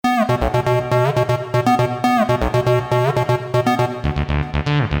Hello,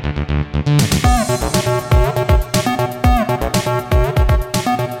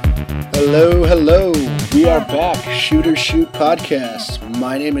 hello. We are back. Shooter Shoot Podcast.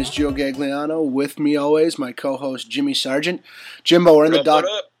 My name is Joe Gagliano. With me always, my co-host Jimmy Sargent. Jimbo, we're in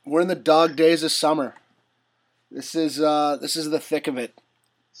the dog days of summer. This is the thick of it.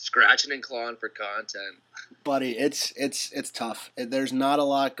 Scratching and clawing for content, buddy. It's tough. There's not a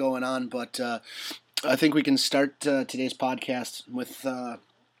lot going on, but I think we can start today's podcast with the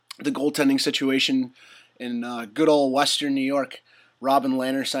goaltending situation in good old Western New York. Robin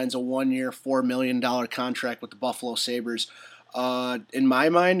Lehner signs a 1-year, $4 million contract with the Buffalo Sabres. In my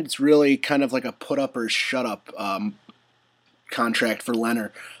mind, it's really kind of like a put up or shut up contract for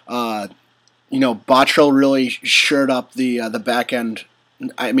Lehner. Botterill really shored up the back end.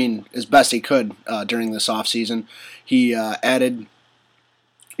 I mean, as best he could during this offseason. He added,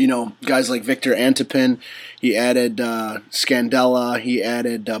 guys like Victor Antipin. He added Scandella. He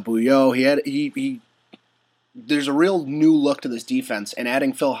added Bouillot. There's a real new look to this defense, and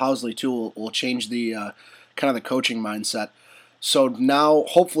adding Phil Housley too will change the kind of the coaching mindset. So now,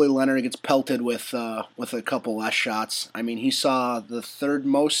 hopefully, Lehner gets pelted with a couple less shots. I mean, he saw the third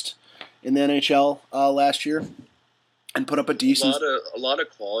most in the NHL last year, and put up a decent. A lot of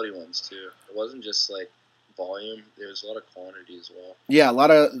quality ones too. It wasn't just like volume; there was a lot of quantity as well. Yeah, a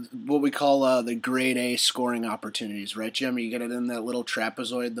lot of what we call the grade A scoring opportunities, right, Jim? You get it in that little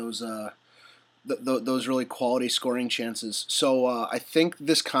trapezoid. Those really quality scoring chances. So I think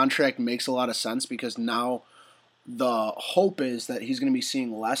this contract makes a lot of sense because now the hope is that he's going to be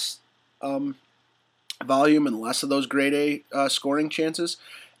seeing less volume and less of those grade A scoring chances.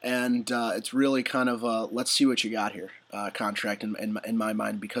 And it's really kind of a let's see what you got here contract in my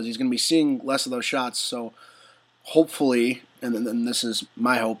mind because he's going to be seeing less of those shots. So hopefully, and this is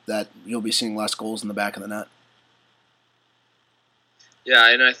my hope, that you'll be seeing less goals in the back of the net. Yeah,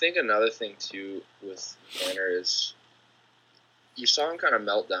 and I think another thing, too, with Lehner is you saw him kind of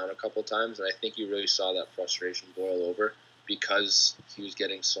melt down a couple times, and I think you really saw that frustration boil over because he was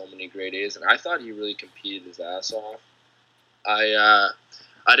getting so many grade A's, and I thought he really competed his ass off. I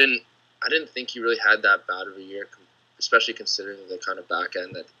didn't think he really had that bad of a year, especially considering the kind of back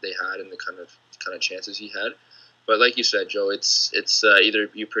end that they had and the kind of chances he had. But like you said, Joe, it's either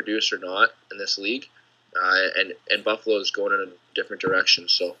you produce or not in this league. And Buffalo is going in a different direction.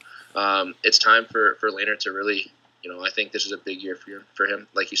 So it's time for Lehner to really, I think this is a big year for him.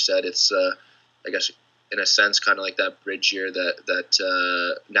 Like you said, it's, I guess, in a sense, kind of like that bridge year that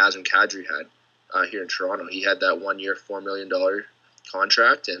Nazem Kadri had here in Toronto. He had that 1-year, $4 million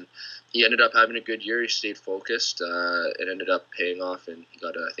contract, and he ended up having a good year. He stayed focused. It ended up paying off, and he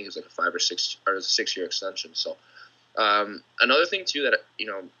got, I think it was like a 6-year extension. So another thing, too, that,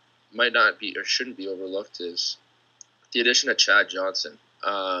 might not be or shouldn't be overlooked is the addition of Chad Johnson.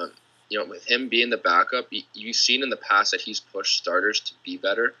 With him being the backup, you've seen in the past that he's pushed starters to be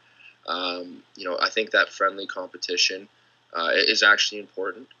better. I think that friendly competition is actually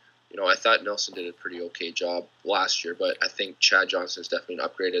important. I thought Nilsson did a pretty okay job last year, but I think Chad Johnson is definitely an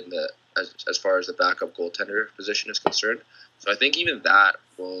upgrade as far as the backup goaltender position is concerned. So I think even that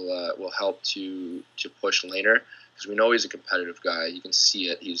will help to push Lehner. Because we know he's a competitive guy. You can see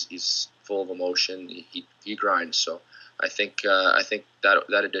it. He's full of emotion. He grinds. So I think that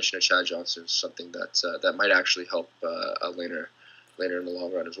addition of Chad Johnson is something that might actually help Lehner in the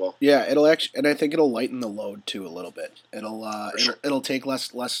long run as well. Yeah, and I think it'll lighten the load too a little bit. It'll take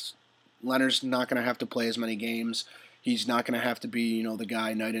less. Lehner's not going to have to play as many games. He's not going to have to be the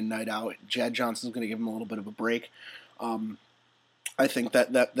guy night in night out. Chad Johnson's going to give him a little bit of a break. I think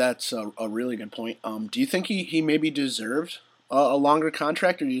that's a really good point. Do you think he maybe deserved a longer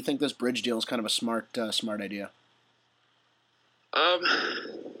contract, or do you think this bridge deal is kind of a smart idea?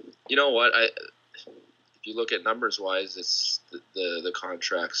 You know what? If you look at numbers wise, it's the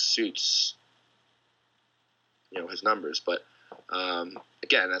contract suits his numbers, but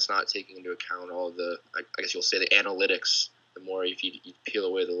again, that's not taking into account all the I guess you'll say the analytics. The more if you peel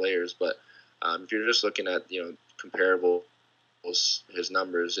away the layers, but if you're just looking at comparable. His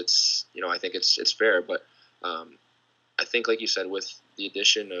numbers, it's I think it's fair, but I think like you said, with the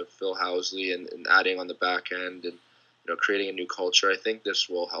addition of Phil Housley and adding on the back end and creating a new culture, I think this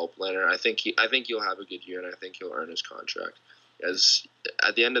will help Lehner. I think he'll have a good year, and I think he'll earn his contract. As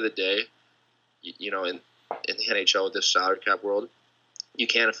at the end of the day, in the NHL with this salary cap world, you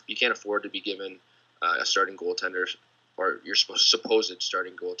can't afford to be given a starting goaltender or your supposed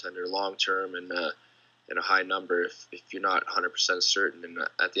starting goaltender long term and a high number if you're not 100% certain. And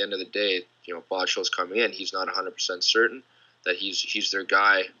at the end of the day, Botterill's coming in. He's not 100% certain. that he's their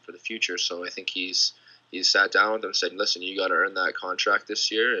guy for the future. So I think he's sat down with them and said, listen, you got to earn that contract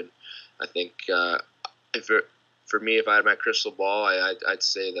this year. And I think for me, if I had my crystal ball, I'd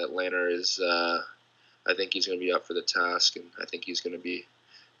say that Lanner is. I think he's going to be up for the task, and I think he's going to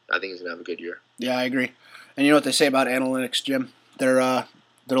have a good year. Yeah, I agree. And you know what they say about analytics, Jim? They're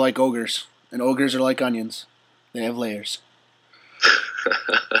like ogres, and ogres are like onions. They have layers.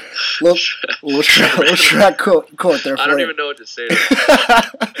 little Shrek quote there for you. I don't even know what to say to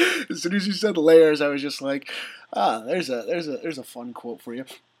that. As soon as you said layers, I was just like, there's a fun quote for you.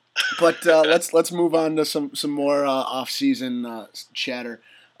 But let's move on to some more off-season chatter.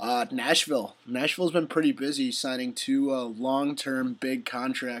 Nashville's been pretty busy signing 2 long-term big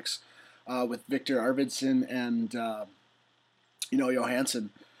contracts with Victor Arvidsson and Johansson.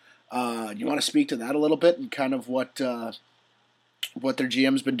 You want to speak to that a little bit and kind of what their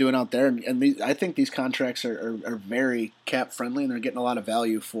GM's been doing out there? And I think these contracts are very cap friendly, and they're getting a lot of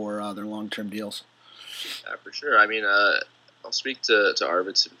value for their long-term deals. Yeah, for sure. I mean, I'll speak to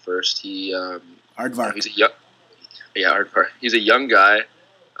Arvidsson first. He Aardvark. Aardvark. He's a young guy,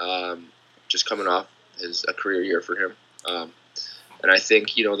 just coming off a career year for him. And I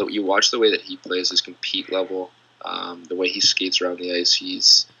think that you watch the way that he plays, his compete level, the way he skates around the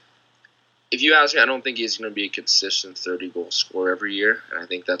ice. If you ask me, I don't think he's going to be a consistent 30-goal scorer every year, and I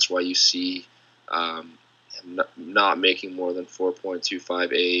think that's why you see him not making more than 4.25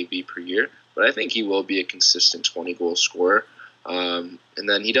 AAV per year. But I think he will be a consistent 20-goal scorer. And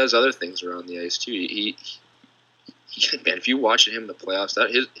then he does other things around the ice too. He man, if you watch him in the playoffs,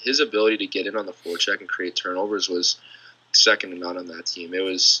 that his ability to get in on the forecheck and create turnovers was second to none on that team. It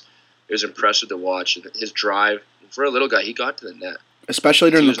was impressive to watch. And his drive, for a little guy, he got to the net,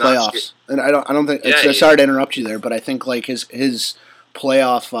 especially during the playoffs. And I don't think. Sorry to interrupt you there, but I think like his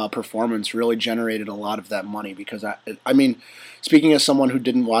playoff performance really generated a lot of that money because I mean, speaking as someone who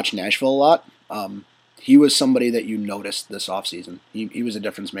didn't watch Nashville a lot, he was somebody that you noticed this offseason. He was a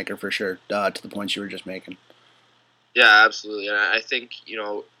difference maker for sure, to the points you were just making. Yeah, absolutely. And I think,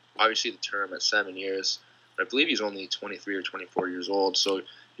 obviously the term at 7 years, but I believe he's only 23 or 24 years old. So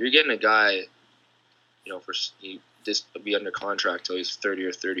you're getting a guy, just be under contract till he's 30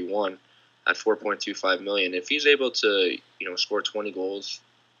 or 31 at $4.25 million. If he's able to, score 20 goals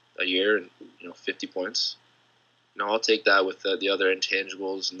a year and, 50 points, I'll take that with the other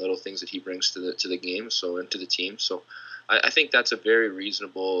intangibles and little things that he brings to the game, and to the team. So I think that's a very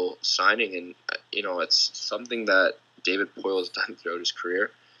reasonable signing, and it's something that David Poile has done throughout his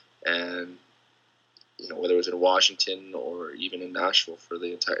career, and whether it was in Washington or even in Nashville for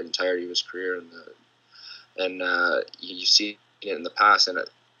the entirety of his career, and you see it in the past, and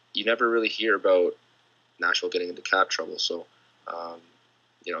you never really hear about Nashville getting into cap trouble. So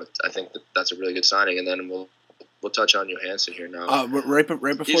I think that's a really good signing, and then we'll touch on Johansson here now. Right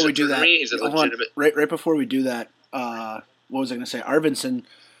before we do that, right before we do that. What was I going to say? Arvidsson,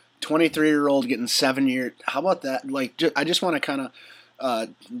 23-year-old getting 7 years. How about that? Like, I just want to kind of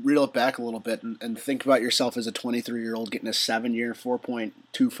reel it back a little bit and think about yourself as a 23-year-old getting a 7-year, 4.25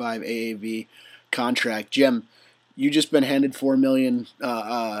 AAV contract. Jim, you just been handed $4 million,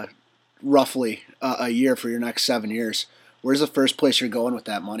 roughly a year for your next 7 years. Where's the first place you're going with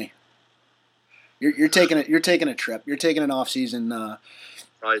that money? You're taking it. You're taking a trip. You're taking an off season.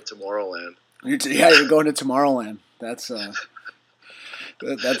 Probably Tomorrowland. You're going to Tomorrowland. That's a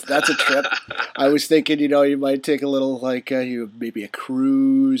trip. I was thinking, you might take a little maybe a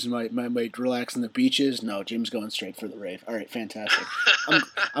cruise, might relax on the beaches. No, Jim's going straight for the rave. All right, fantastic.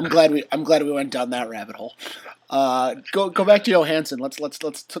 I'm glad we went down that rabbit hole. Go back to Johansson. Let's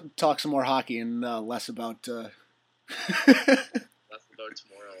talk some more hockey and less about. Less about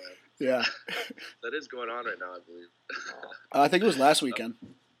Tomorrowland. Yeah. That is going on right now, I believe. I think it was last weekend.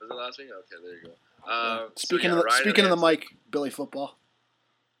 Was it last week? Okay, there you go. Speaking of the mic, Billy Football.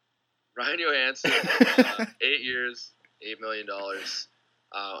 Ryan Johansson, 8 years, $8 million.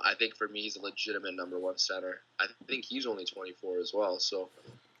 I think for me, he's a legitimate number one center. I think he's only 24 as well. So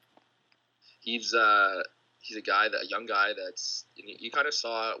he's a young guy that's. You kind of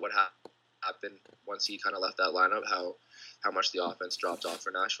saw what happened once he kind of left that lineup. How much the offense dropped off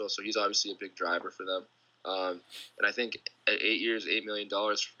for Nashville. So he's obviously a big driver for them. And I think at 8 years, $8 million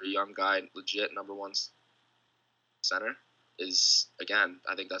for a young guy, legit number one center, is, again,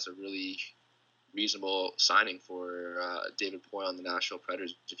 I think that's a really reasonable signing for David Poile on the Nashville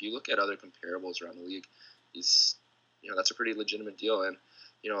Predators. If you look at other comparables around the league, that's a pretty legitimate deal. And,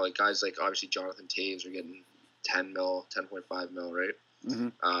 like guys like obviously Jonathan Toews are getting 10.5 mil, right? Mm-hmm.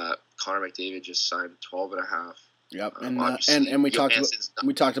 Connor McDavid just signed 12.5. Yep, and we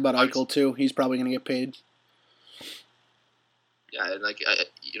talked about Eichel too. He's probably going to get paid. yeah, and like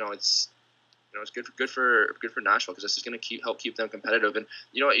it's it's good for Nashville because this is going to help keep them competitive. And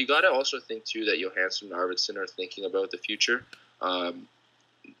you know what, you got to also think too that Johansson and Arvidsson are thinking about the future,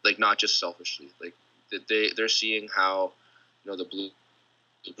 like not just selfishly. Like they're seeing how the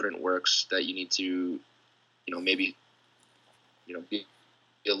blueprint works. That you need to maybe be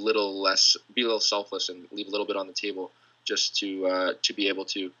a little selfless and leave a little bit on the table just to be able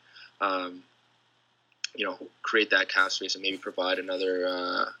to create that cap space and maybe provide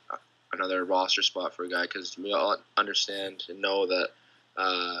another roster spot for a guy, because we all understand and know that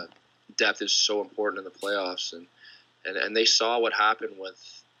depth is so important in the playoffs, and they saw what happened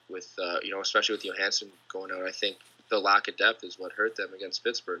with especially with Johansson going out. I think the lack of depth is what hurt them against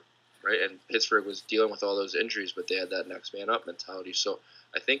Pittsburgh, right? And Pittsburgh was dealing with all those injuries, but they had that next man up mentality. So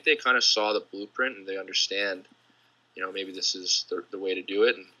I think they kind of saw the blueprint and they understand, maybe this is the way to do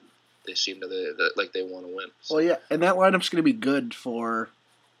it, and they seem like they want to win. So. Well, yeah, and that lineup's going to be good for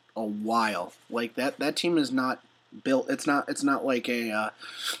a while. Like that team is not built. It's not like a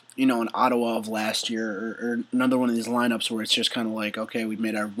an Ottawa of last year or another one of these lineups where it's just kind of like, okay, we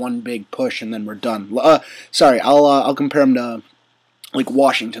made our one big push and then we're done. Sorry, I'll compare them to like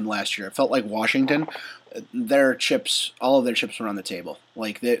Washington last year. It felt like Washington, all of their chips were on the table.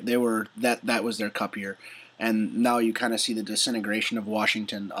 Like they were that was their cup year. And now you kind of see the disintegration of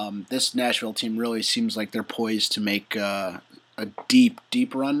Washington. This Nashville team really seems like they're poised to make a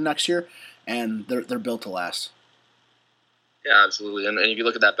deep run next year, and they're built to last. Yeah, absolutely. And if you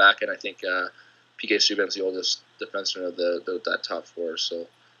look at that back end, I think PK Subban's the oldest defenseman of that top four, so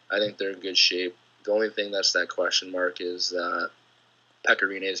I think they're in good shape. The only thing that's that question mark is Pekka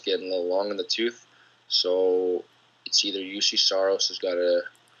Rinne is getting a little long in the tooth, so it's either UC Saros has got to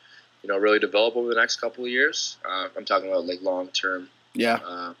really develop over the next couple of years. I'm talking about like long term.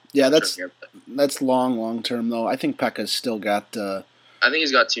 Yeah, that's long term though. I think Pekka's still got. I think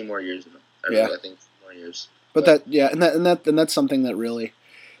he's got 2 more years in him. I think 2 more years. But that's something that really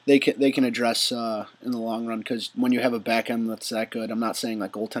they can address in the long run, because when you have a back end that's that good, I'm not saying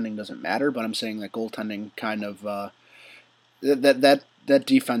that goaltending doesn't matter, but I'm saying that goaltending kind of that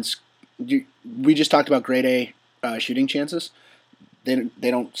defense. We just talked about grade A shooting chances. They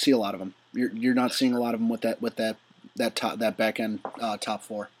don't see a lot of them. You're not seeing a lot of them with that back end top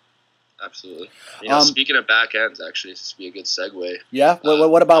four. Absolutely. Speaking of back ends, actually, this would be a good segue. Yeah.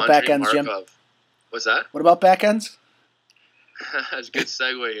 What about back ends, Jim? What's that? What about back ends? That's a good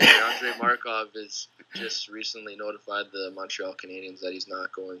segue here. Andrei Markov has just recently notified the Montreal Canadiens that he's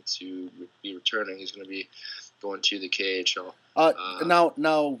not going to be returning. He's going to be going to the KHL.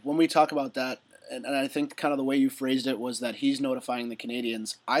 Now, when we talk about that, and I think kind of the way you phrased it was that he's notifying the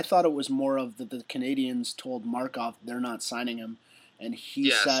Canadiens. I thought it was more of that the Canadiens told Markov they're not signing him, and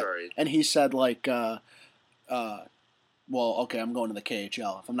he said like, well, okay, I'm going to the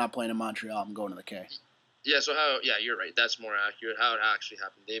KHL. If I'm not playing in Montreal, I'm going to the K. Yeah, so you're right. That's more accurate. How it actually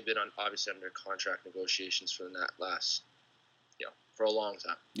happened. They've been obviously under contract negotiations for for a long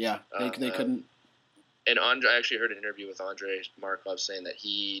time. Yeah, they couldn't. And I actually heard an interview with Andrei Markov saying that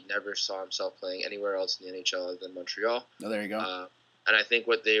he never saw himself playing anywhere else in the NHL other than Montreal. Oh, there you go. And I think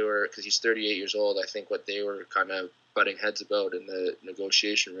what they were, because he's 38 years old, I think what they were kind of butting heads about in the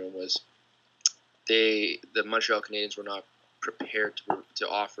negotiation room was the Montreal Canadiens were not prepared to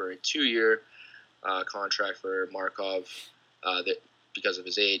offer a 2-year contract for Markov that because of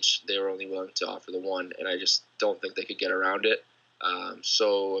his age. They were only willing to offer the 1, and I just don't think they could get around it.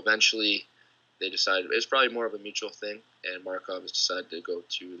 So eventually they decided it's probably more of a mutual thing, and Markov has decided to go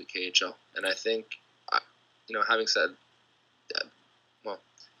to the KHL. And I think, having said that, well,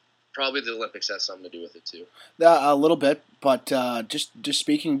 probably the Olympics has something to do with it too. A little bit, but just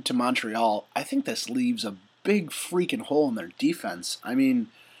speaking to Montreal, I think this leaves a big freaking hole in their defense. I mean,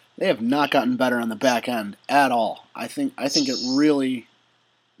 they have not gotten better on the back end at all. I think it really.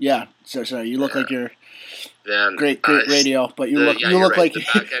 Yeah, sorry. You look like you're great radio, but you look right. like the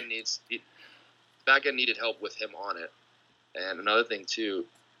back end needed help with him on it. And another thing too,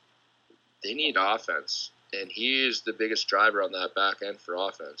 they need offense, and he is the biggest driver on that back end for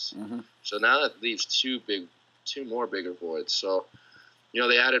offense. Mm-hmm. So now that leaves 2 more bigger voids. So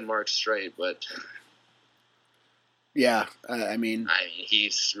they added Mark Streit, but yeah, I mean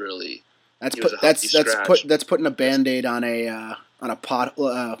he's really that's putting a Band-Aid on a pot.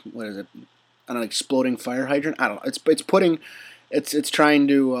 What is it? On an exploding fire hydrant? I don't know. It's trying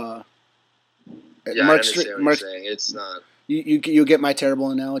to. Yeah, I understand what you're saying. It's not. You get my terrible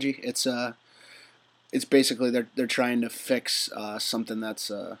analogy. It's basically they're trying to fix something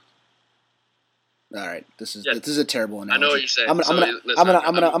that's. All right, this is a terrible analogy. I know what you're saying.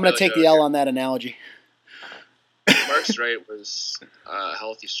 I'm gonna take the L on that analogy. Mark Streit was a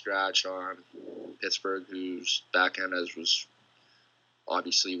healthy scratch on Pittsburgh, whose back end was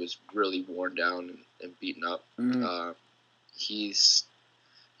really worn down and beaten up. Mm. He's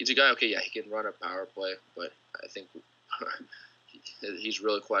a guy. Okay, yeah, he can run a power play, but I think he's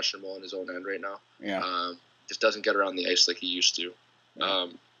really questionable in his own end right now. Yeah. Just doesn't get around the ice like he used to. Yeah.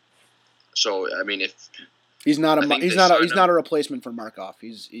 So I mean, if he's not a replacement for Markov.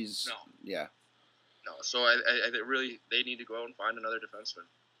 He's no. Yeah. No, so I really they need to go out and find another defenseman.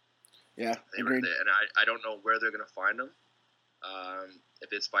 Yeah, agreed. And I don't know where they're going to find him.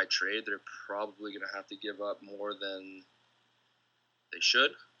 If it's by trade, they're probably going to have to give up more than they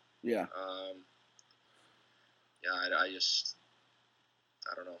should. Yeah. I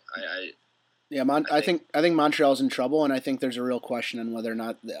don't know. I think Montreal's in trouble, and I think there's a real question on whether or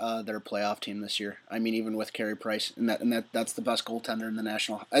not they're a playoff team this year. I mean, even with Carey Price, and that's the best goaltender in the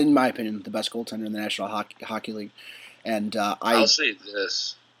national, in my opinion, the best goaltender in the National Hockey League. And I'll say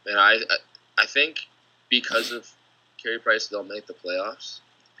this, man. I think because of Carey Price, they'll make the playoffs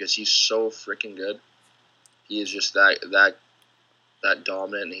because he's so freaking good. He is just that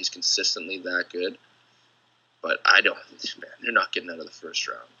dominant, and he's consistently that good. But they're not getting out of the first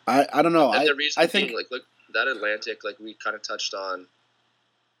round. I don't know. And the reason being, look, that Atlantic, we kind of touched on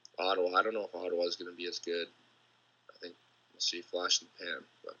Ottawa. I don't know if Ottawa is going to be as good. I think we'll see flash in the pan.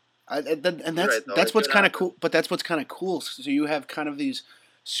 But that's what's kind of cool. But that's what's kind of cool. So you have kind of these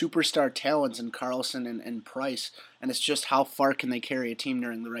superstar talents in Karlsson and Price, and it's just how far can they carry a team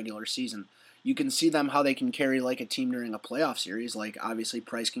during the regular season. You can see them how they can carry a team during a playoff series. Like obviously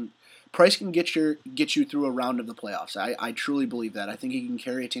Price can get you through a round of the playoffs. I truly believe that. I think he can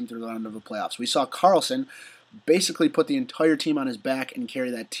carry a team through the round of the playoffs. We saw Karlsson basically put the entire team on his back and carry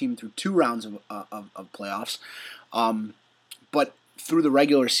that team through 2 rounds of playoffs. But through the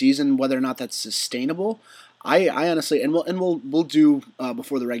regular season, whether or not that's sustainable, I honestly, and we'll do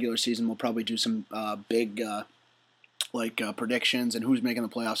before the regular season, we'll probably do some big predictions and who's making the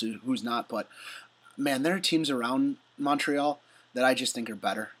playoffs, who's not. But man, there are teams around Montreal that I just think are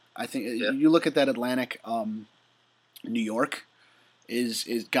better. I think you look at that Atlantic. New York is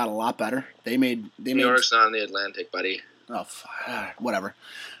got a lot better. New York's not in the Atlantic, buddy. Oh, whatever.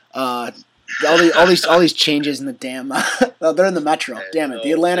 All these changes in the damn. They're in the Metro. Damn it,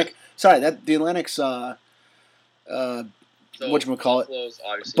 the Atlantic. Sorry, the Atlantic's.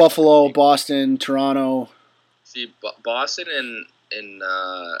 Whatchamacallit? Buffalo, Boston, Toronto. See, Boston and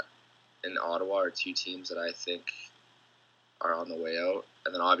Ottawa are 2 teams that I think are on the way out,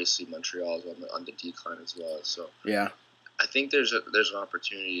 and then obviously Montreal is on the decline as well. So yeah, I think there's an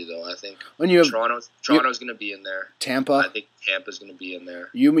opportunity though. I think Toronto's going to be in there. Tampa. I think Tampa's going to be in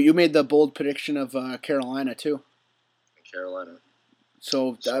there. You made the bold prediction of Carolina too. Carolina.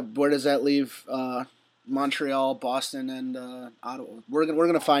 So where does that leave Montreal, Boston, and Ottawa? We're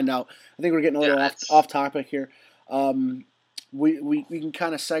gonna find out. I think we're getting a little off topic here. We can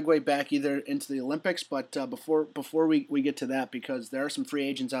kind of segue back either into the Olympics, but before we get to that, because there are some free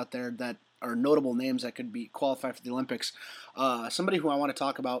agents out there that are notable names that could be qualified for the Olympics. Somebody who I want to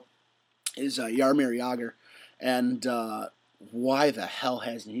talk about is Jaromir Jagr, and why the hell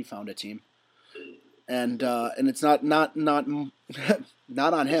hasn't he found a team? And it's not not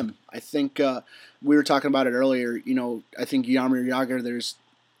on him. I think we were talking about it earlier. You know, I think Jaromir Jagr, there's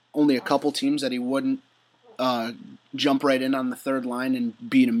only a couple teams that he wouldn't jump right in on the third line and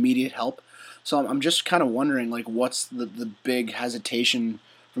be an immediate help. So I'm just kind of wondering, what's the big hesitation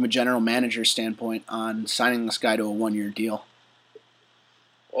from a general manager standpoint on signing this guy to a 1-year deal?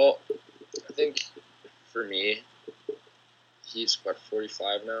 Well, I think for me, he's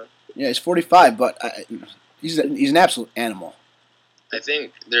 45 now. Yeah, he's 45, but he's an absolute animal. I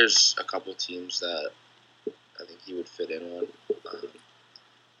think there's a couple teams that I think he would fit in on.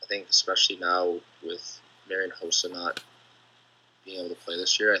 I think especially now with Marian Hossa not being able to play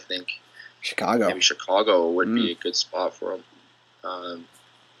this year, I think maybe Chicago would be a good spot for him.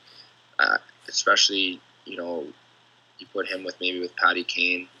 Especially, you put him with Patty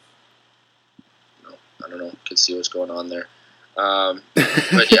Kane. I don't know. Could see what's going on there.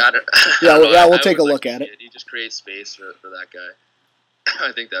 But yeah, we'll take a look at it. He just creates space for that guy.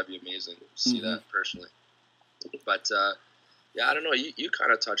 I think that'd be amazing to see that personally. But I don't know. You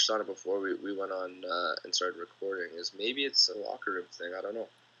kind of touched on it before we went on and started recording. Is maybe it's a locker room thing. I don't know.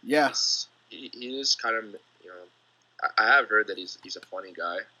 Yeah. He is kind of I have heard that he's a funny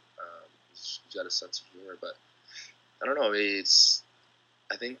guy. He's got a sense of humor, but I don't know. I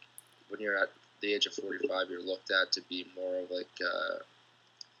think when you're at the age of 45, you're looked at to be more of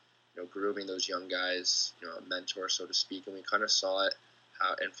grooming those young guys, a mentor, so to speak. And we kind of saw it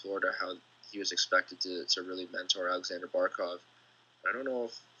in Florida, how he was expected to really mentor Alexander Barkov. I don't know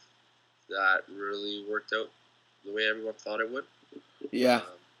if that really worked out the way everyone thought it would. Yeah.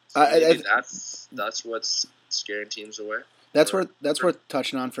 So maybe that's what's scaring teams away. That's worth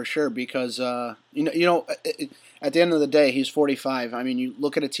touching on for sure because at the end of the day he's 45. I mean, you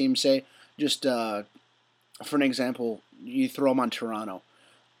look at a team, say just for an example, you throw him on Toronto.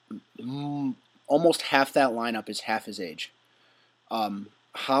 Almost half that lineup is half his age.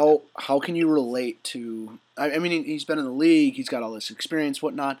 How can you relate to? I mean, he's been in the league, he's got all this experience,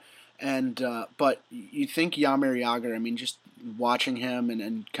 whatnot, and but you think Jaromir Jagr. I mean, just watching him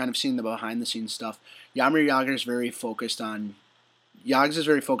and kind of seeing the behind the scenes stuff. Jaromir Jagr is very focused on. Jags is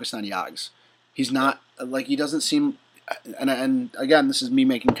very focused on Jags. He's not like he doesn't seem. And again, this is me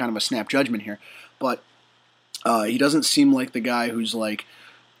making kind of a snap judgment here, but he doesn't seem like the guy who's like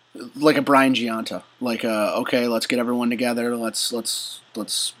a Brian Giunta. Like okay, let's get everyone together.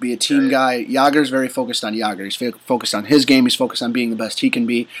 Let's be a team guy. Jagr's very focused on Jagr. He's focused on his game. He's focused on being the best he can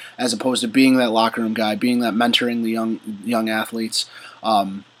be, as opposed to being that locker room guy, being that mentoring the young athletes.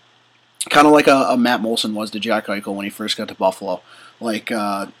 Kind of like a Matt Molson was to Jack Eichel when he first got to Buffalo. Like,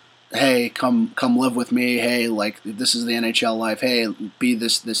 hey, come live with me. Hey, like this is the NHL life. Hey, be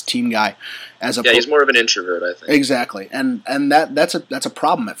this team guy. He's more of an introvert, I think. Exactly, and that's a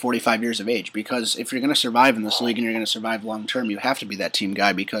problem at 45 years of age, because if you're going to survive in this league and you're going to survive long term, you have to be that team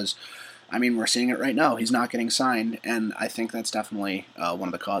guy. Because, I mean, we're seeing it right now. He's not getting signed, and I think that's definitely one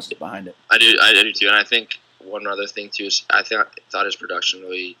of the causes behind it. I do too, and I think one other thing too is I thought his production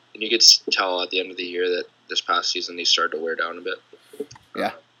really, and you could tell at the end of the year that this past season he started to wear down a bit.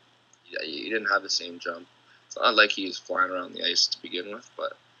 Yeah. He didn't have the same jump. It's not like he was flying around the ice to begin with,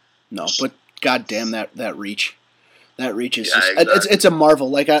 but no. But goddamn, that reach, is exactly. it's a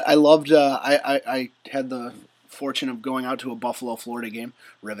marvel. Like I loved. I had the fortune of going out to a Buffalo Florida game,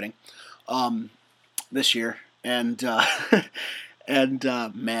 riveting, this year, and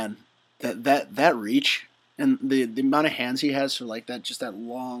man, that reach and the amount of hands he has for like that, just that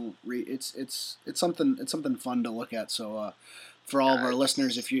long reach. It's something fun to look at. So. For all of our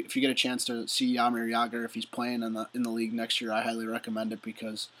listeners, if you get a chance to see Jaromir Jagr, if he's playing in the league next year, I highly recommend it,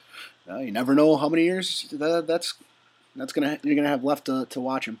 because you never know how many years you're gonna have left to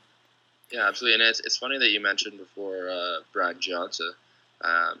watch him. Yeah, absolutely, and it's funny that you mentioned before Brian Giunta.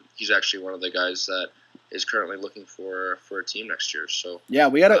 He's actually one of the guys that is currently looking for a team next year. So yeah,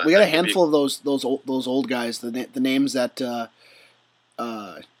 we got a handful of those old guys. The names that.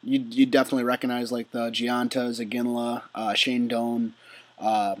 You definitely recognize, like the Giantas, Iginla, Shane Doan,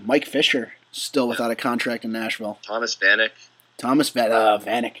 Mike Fisher, still without a contract in Nashville. Thomas Vanek.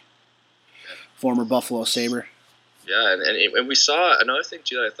 Vanek, former Buffalo Sabre. Yeah, and we saw another thing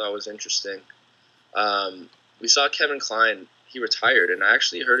too that I thought was interesting. We saw Kevin Klein. He retired, and I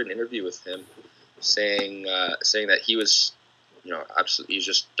actually heard an interview with him saying that he was, absolutely, he's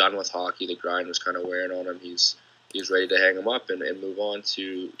just done with hockey. The grind was kind of wearing on him. He's ready to hang him up and move on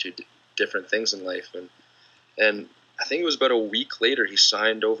to different things in life. And I think it was about a week later he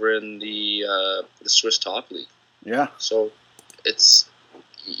signed over in the Swiss Top League. Yeah. So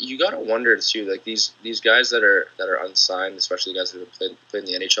you gotta wonder too, like these guys that are unsigned, especially guys that have played in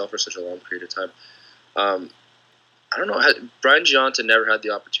the NHL for such a long period of time. I don't know. Brian Giunta never had the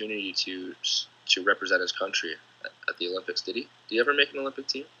opportunity to represent his country at the Olympics, did he? Did he ever make an Olympic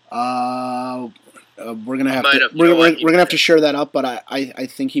team? We're gonna have to share that up, but I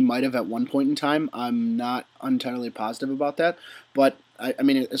think he might have at one point in time. I'm not entirely positive about that, but I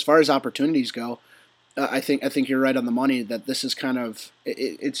mean, as far as opportunities go, I think you're right on the money that this is kind of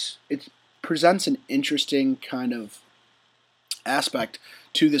it presents an interesting kind of aspect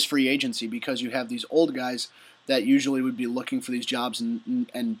to this free agency, because you have these old guys that usually would be looking for these jobs,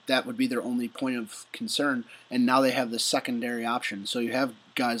 and that would be their only point of concern, and now they have the secondary option. So you have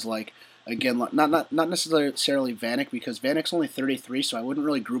guys like, again, not necessarily Vanek, because Vanek's only 33, so I wouldn't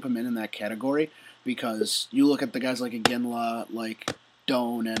really group him in that category, because you look at the guys like Iginla, like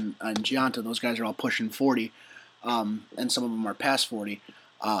Doan and Giunta, those guys are all pushing 40, and some of them are past 40.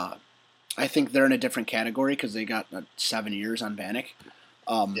 I think they're in a different category because they got 7 years on Vanek.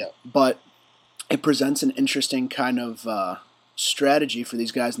 But it presents an interesting kind of strategy for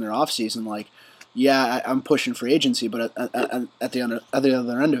these guys in their offseason. Like, yeah, I'm pushing free agency, but at the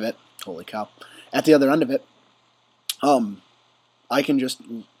other end of it, holy cow, at the other end of it, I can just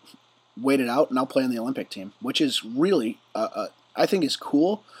wait it out and I'll play on the Olympic team, which is really, I think is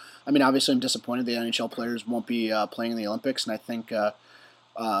cool. I mean, obviously I'm disappointed the NHL players won't be playing in the Olympics, and I think the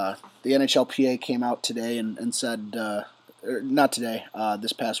NHLPA came out today and said, not today,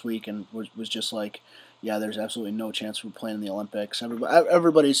 this past week, and was just like, yeah, there's absolutely no chance we're playing in the Olympics.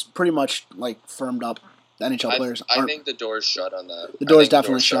 Everybody's pretty much like firmed up. The NHL players I aren't. think the door's shut on that. The door's I think the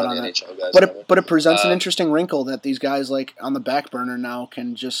definitely door's shut on on the it. NHL guys. But it presents an interesting wrinkle that these guys like on the back burner now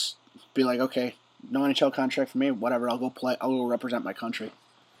can just be like, okay, no NHL contract for me, whatever. I'll go play. I'll go represent my country.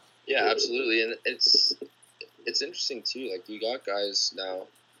 Yeah, absolutely, and it's interesting too. Like you got guys now,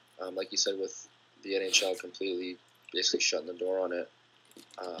 like you said, with the NHL completely basically shutting the door on it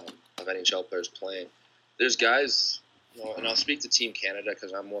of NHL players playing. There's guys, and I'll speak to Team Canada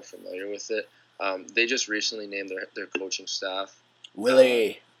because I'm more familiar with it. They just recently named their coaching staff.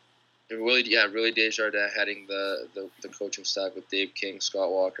 Willie Desjardins heading the coaching staff with Dave King, Scott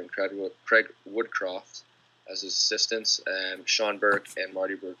Walker, and Craig Woodcroft as his assistants, and Sean Burke and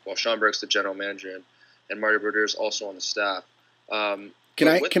Marty Burke. Well, Sean Burke's the general manager, and Marty Burke is also on the staff. Can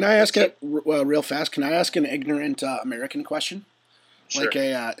I ask it real fast? Can I ask an ignorant American question? Sure. Like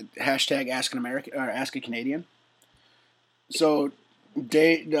a hashtag Ask an American or Ask a Canadian. So,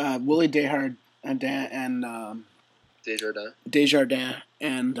 Willie Desjardins and Desjardins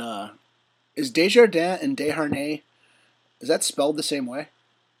and is Desjardins and Desharnais, is that spelled the same way?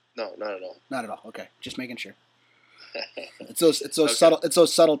 No, not at all. Not at all. Okay, just making sure. It's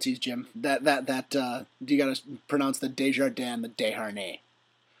those subtleties, Jim. That you got to pronounce the Desjardins and the Desharnais.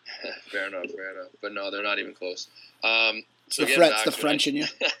 Fair enough. But no, they're not even close. So it's the French in you.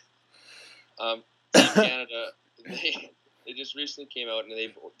 Canada, they just recently came out and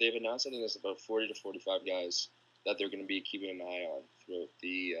they've announced, I think there's about 40 to 45 guys that they're going to be keeping an eye on throughout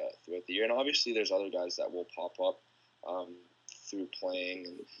the year, and obviously there's other guys that will pop up through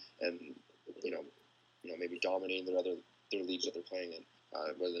playing and maybe dominating their leagues that they're playing in,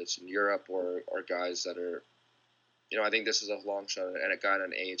 whether it's in Europe or guys that are, I think this is a long shot, and a guy on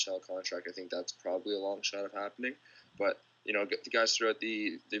an AHL contract, I think that's probably a long shot of happening, but get the guys throughout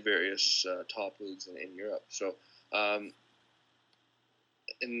the various top leagues in Europe. So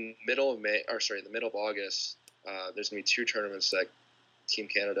in the middle of August, there's going to be 2 tournaments that Team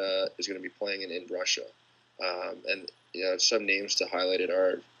Canada is going to be playing in Russia. And some names to highlight it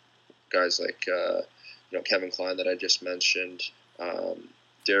are guys like Kevin Klein that I just mentioned,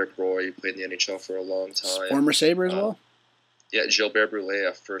 Derek Roy, who played in the NHL for a long time. Former Sabre as well? Yeah, Gilbert Brulé,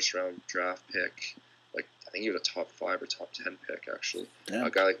 a first-round draft pick. I think he was a top 5 or top 10 pick, actually. Yeah. A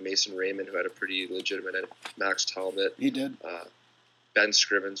guy like Mason Raymond, who had a pretty legitimate Max Talbot. He did. Ben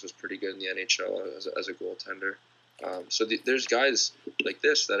Scrivens was pretty good in the NHL as a goaltender. So there's guys like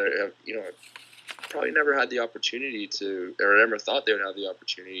this that are, probably never had the opportunity to, or never thought they would have the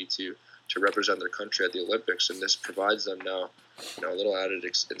opportunity to represent their country at the Olympics, and this provides them now, a little added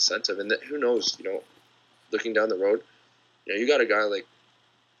incentive. And who knows, looking down the road, you got a guy like,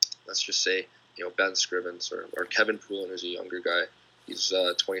 let's just say, Ben Scrivens or Kevin Poulin, who's a younger guy. He's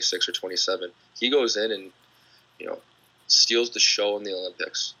 26 or 27. He goes in and, steals the show in the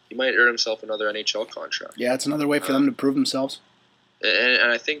Olympics. He might earn himself another NHL contract. Yeah, it's another way for them to prove themselves.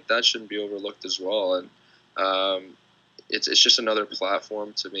 And I think that shouldn't be overlooked as well. And it's just another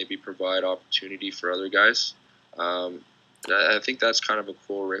platform to maybe provide opportunity for other guys. I think that's kind of a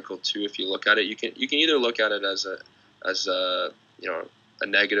cool wrinkle too. If you look at it, you can either look at it as a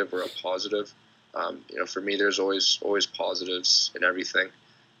negative or a positive. For me, there's always positives in everything,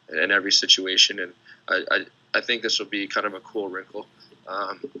 and in every situation, and I think this will be kind of a cool wrinkle.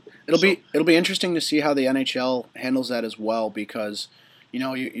 It'll be interesting to see how the NHL handles that as well, because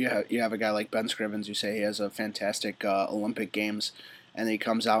you have a guy like Ben Scrivens, who say he has a fantastic Olympic Games, and he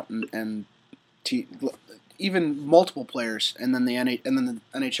comes out and even multiple players, and then the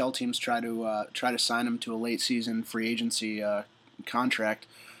NHL teams try to sign him to a late season free agency contract.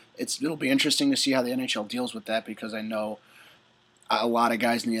 It'll be interesting to see how the NHL deals with that, because I know a lot of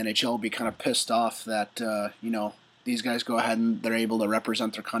guys in the NHL will be kind of pissed off that these guys go ahead and they're able to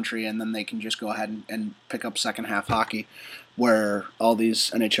represent their country, and then they can just go ahead and pick up second half hockey, where all these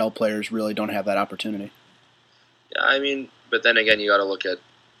NHL players really don't have that opportunity. Yeah, but then again, you got to look at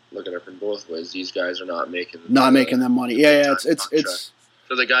it from both ways. These guys are not making them money. Yeah, it's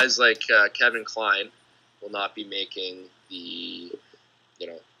so the guys like Kevin Klein will not be making the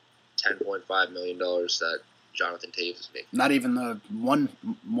 $10.5 million that Jonathan Toews is making. Not even the $1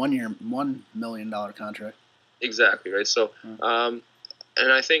 million contract. Exactly, right? So, and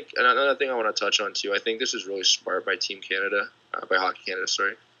I think another thing I want to touch on too, I think this is really smart by Team Canada, by Hockey Canada,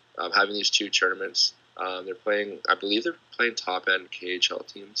 sorry, having these 2 tournaments. They're playing, I believe they're playing top-end KHL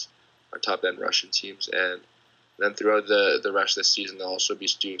teams, or top-end Russian teams, and then throughout the rest of the season, they'll also be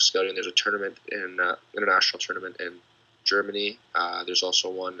doing scouting. There's a tournament international tournament in Germany. There's also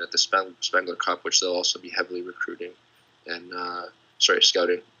one at the Spengler Cup, which they'll also be heavily recruiting and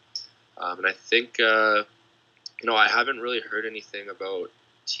scouting. And I think I haven't really heard anything about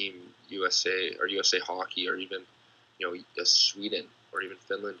Team USA or USA Hockey or even Sweden or even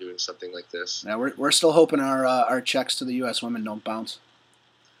Finland doing something like this. Yeah, we're still hoping our checks to the U.S. women don't bounce.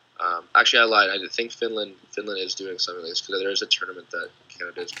 Actually, I lied. I think Finland is doing something like this because there is a tournament that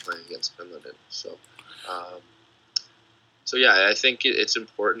Canada is playing against Finland in. So yeah, I think it's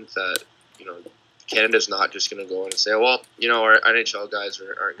important that Canada's not just going to go in and say, well, our NHL guys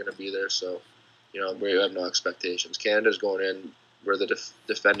aren't going to be there, so we have no expectations. Canada's going in. We're the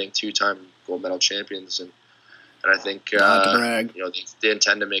defending 2-time gold medal champions, and I think they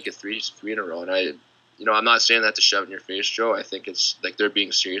intend to make it three in a row. And I'm not saying that to shove it in your face, Joe. I think it's like they're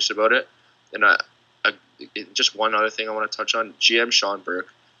being serious about it. And just one other thing I want to touch on: GM Sean Burke.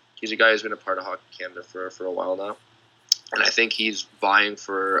 He's a guy who's been a part of Hockey Canada for a while now, and I think he's vying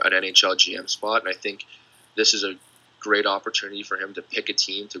for an NHL GM spot. And I think this is a great opportunity for him to pick a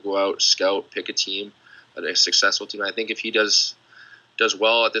team, to go out, scout, pick a team, a successful team. I think if he does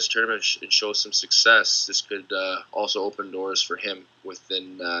well at this tournament and shows some success, this could also open doors for him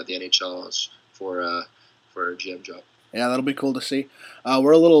within the NHL for a GM job. Yeah, that'll be cool to see.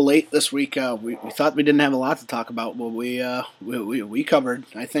 We're a little late this week. We thought we didn't have a lot to talk about, but we covered,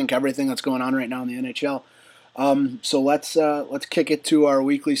 I think, everything that's going on right now in the NHL. So let's kick it to our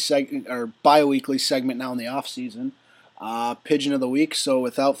weekly our bi-weekly segment now in the off season. Pigeon of the week. So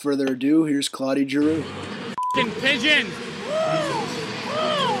without further ado, here's Claudie Giroux. Pigeon.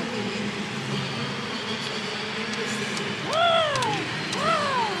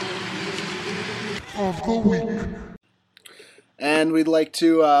 Of the week. And we'd like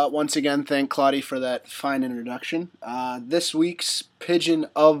to once again thank Claudie for that fine introduction. This week's Pigeon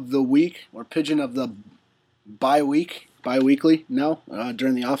of the Week, or Pigeon of the bi-weekly,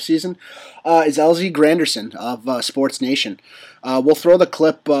 during the off season, is LZ Granderson of Sports Nation. We'll throw the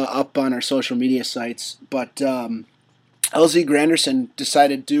clip up on our social media sites, but LZ Granderson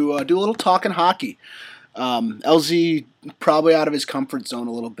decided to do a little talking hockey. LZ probably out of his comfort zone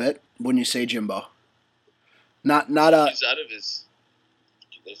a little bit, wouldn't you say, Jimbo? He's out of his.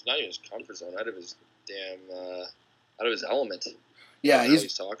 It's not even his comfort zone. Out of his element. Yeah,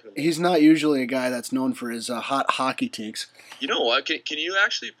 he's not usually a guy that's known for his hot hockey takes. You know what? Can you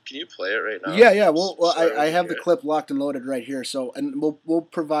play it right now? Yeah. Well, I have the clip locked and loaded right here. So, and we'll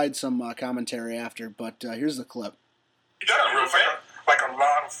provide some commentary after. But here's the clip. You got a real fan. Like a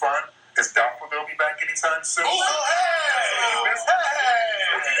lot of fun. It's doubtful they'll be back anytime soon. Oh, hey!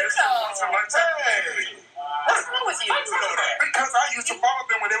 What's wrong with you? How do you know that? Because I used to follow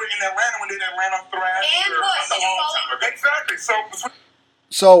them when they were in Atlanta, when they did Atlanta Thrash. And what? Exactly.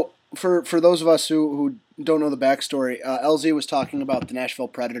 So for those of us who don't know the backstory, LZ was talking about the Nashville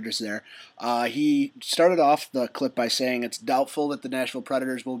Predators there. He started off the clip by saying it's doubtful that the Nashville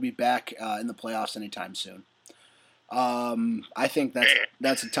Predators will be back in the playoffs anytime soon. I think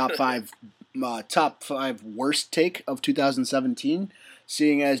that's a top five worst take of 2017.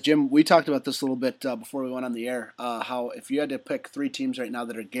 Seeing as, Jim, we talked about this a little bit before we went on the air, how if you had to pick 3 teams right now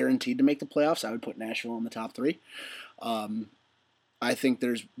that are guaranteed to make the playoffs, I would put Nashville in the top 3. I think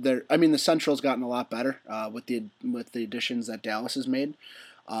the Central's gotten a lot better with the additions that Dallas has made,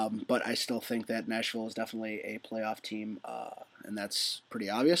 but I still think that Nashville is definitely a playoff team, and that's pretty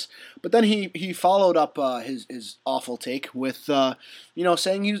obvious. But then he followed up his awful take with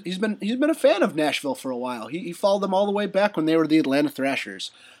saying he's been a fan of Nashville for a while. He followed them all the way back when they were the Atlanta Thrashers.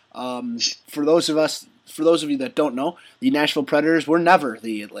 For those of you that don't know, the Nashville Predators were never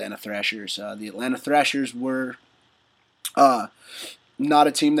the Atlanta Thrashers. The Atlanta Thrashers were not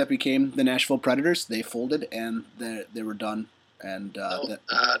a team that became the Nashville Predators. They folded and they were done. And no.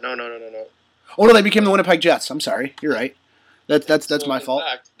 Oh no, they became the Winnipeg Jets. I'm sorry, you're right. That's my fault.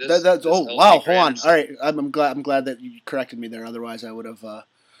 Fact, hold on. All right, I'm glad that you corrected me there. Otherwise, I would have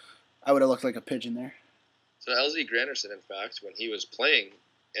looked like a pigeon there. So LZ Granderson, in fact, when he was playing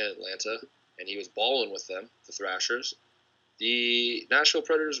in Atlanta and he was balling with them, the Thrashers, the Nashville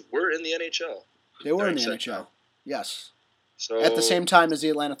Predators were in the NHL. They were in the NHL. Yes. So at the same time as the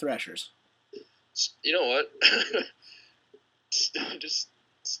Atlanta Thrashers. You know what? Just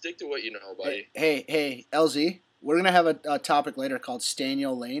stick to what you know, buddy. Hey, LZ, we're going to have a topic later called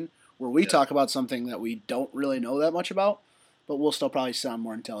Stanio Lane, where we talk about something that we don't really know that much about, but we'll still probably sound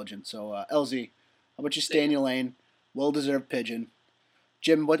more intelligent. So, LZ, how about you, Stanio Lane? Well-deserved pigeon.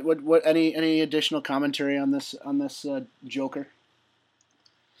 Jim, what any additional commentary on this Joker?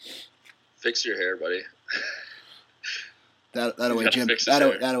 Fix your hair, buddy. That away, Jim.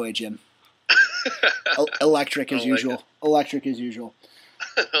 That away, Jim. Electric as usual. Electric as usual.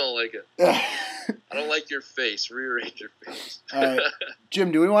 I don't like it. I don't like your face. Rearrange your face. All right,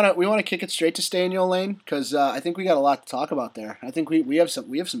 Jim. Do we want to kick it straight to stay in your lane? Because I think we got a lot to talk about there. I think we have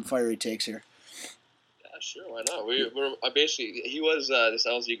some fiery takes here. Yeah, sure. Why not? We're basically he was this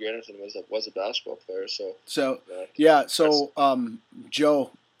LZ Granderson was a basketball player. So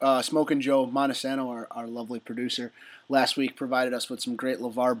Joe. Smoking Joe Montesano, our lovely producer, last week provided us with some great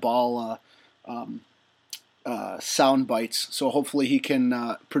LeVar Ball sound bites. So hopefully he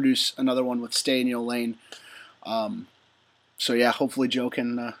can produce another one with Stay in Your Lane. Hopefully Joe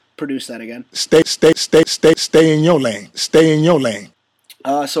can produce that again. Stay in your lane. Stay in your lane.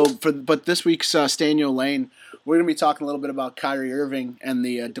 But this week's Stay in Your Lane, we're going to be talking a little bit about Kyrie Irving and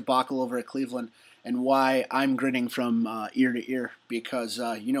the debacle over at Cleveland. And why I'm grinning from ear to ear, because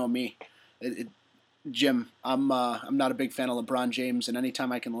you know me, Jim. I'm not a big fan of LeBron James, and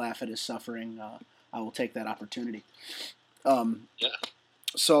anytime I can laugh at his suffering, I will take that opportunity.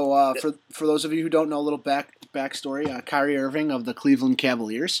 So for those of you who don't know a little backstory, Kyrie Irving of the Cleveland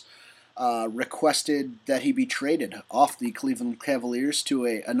Cavaliers requested that he be traded off the Cleveland Cavaliers to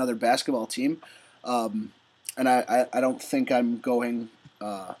another basketball team, and I don't think I'm going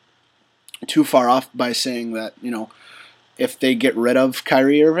too far off by saying that, if they get rid of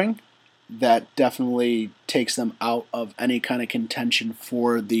Kyrie Irving, that definitely takes them out of any kind of contention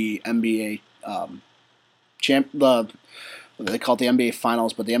for the NBA they call it the NBA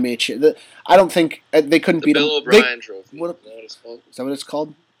Finals, but the NBA I don't think they couldn't beat Bill them. O'Brien Trophy. What it's called? Is that what it's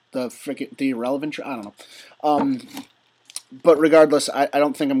called? The irrelevant? I don't know. But regardless, I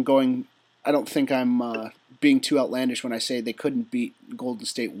don't think I'm being too outlandish when I say they couldn't beat Golden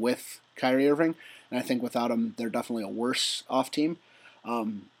State with Kyrie Irving, and I think without him, they're definitely a worse off team.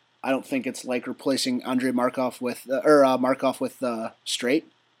 I don't think it's like replacing Andrei Markov with Strait.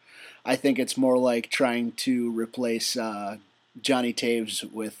 I think it's more like trying to replace Johnny Taves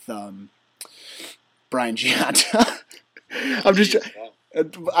with Brian Gianna. I'm just.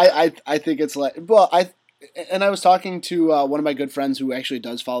 I think it's like I was talking to one of my good friends who actually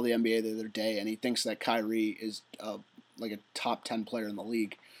does follow the NBA the other day, and he thinks that Kyrie is like a top 10 player in the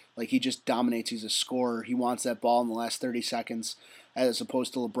league. Like, he just dominates. He's a scorer. He wants that ball in the last 30 seconds, as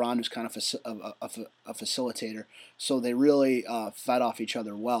opposed to LeBron, who's kind of a facilitator. So they really fed off each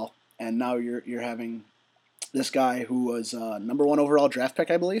other well. And now you're having this guy who was number 1 overall draft pick,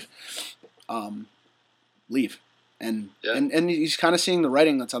 I believe, leave. And he's kind of seeing the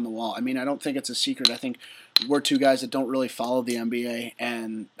writing that's on the wall. I mean, I don't think it's a secret. I think we're two guys that don't really follow the NBA,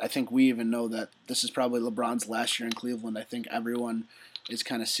 and I think we even know that this is probably LeBron's last year in Cleveland. I think everyone is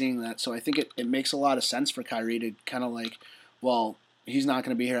kind of seeing that. So I think it makes a lot of sense for Kyrie to kind of like, well, he's not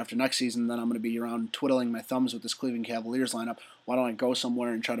going to be here after next season, then I'm going to be around twiddling my thumbs with this Cleveland Cavaliers lineup. Why don't I go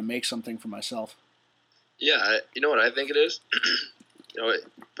somewhere and try to make something for myself? Yeah, you know what I think it is?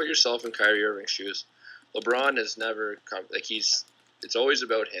 Put yourself in Kyrie Irving's shoes. LeBron has never come like it's always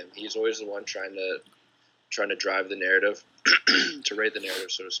about him. He's always the one trying to drive the narrative, to write the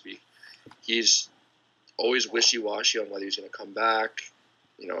narrative, so to speak. He's always wishy-washy on whether he's going to come back,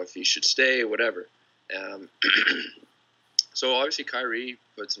 if he should stay, whatever. So obviously Kyrie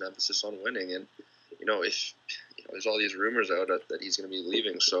puts an emphasis on winning, and if there's all these rumors out that he's going to be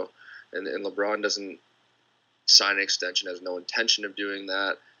leaving, so and LeBron doesn't sign an extension, has no intention of doing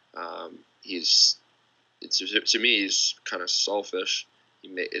that. To me, he's kind of selfish.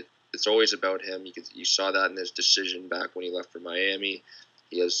 It's always about him. You saw that in his decision back when he left for Miami.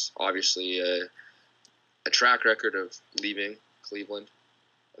 He has obviously a track record of leaving Cleveland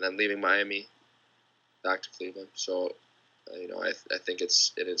and then leaving Miami back to Cleveland. So, I think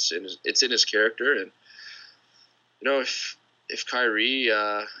it's in his character, and if Kyrie,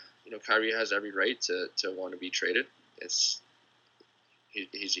 Kyrie has every right to want to be traded.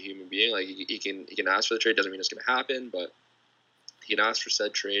 He's a human being. Like he can ask for the trade. Doesn't mean it's going to happen, but he can ask for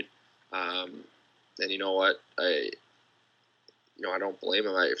said trade. And you know what? I don't blame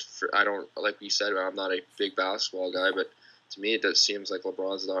him. I don't, like we said, I'm not a big basketball guy, but to me, it seems like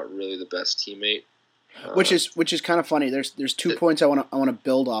LeBron's not really the best teammate. Which is kind of funny. There's 2 points I want to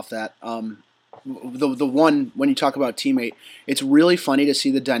build off that. The one, when you talk about teammate, it's really funny to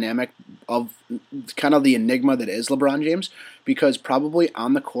see the dynamic of kind of the enigma that is LeBron James, because probably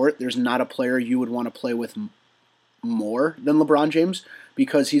on the court there's not a player you would want to play with more than LeBron James,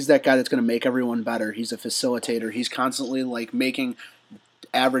 because he's that guy that's going to make everyone better. He's a facilitator. He's constantly like making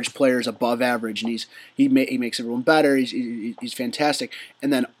average players above average, and he makes everyone better. He's fantastic.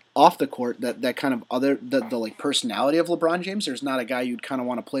 And then off the court, that kind of the like personality of LeBron James, there's not a guy you'd kind of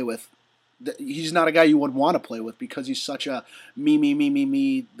want to play with. He's not a guy you would want to play with, because he's such a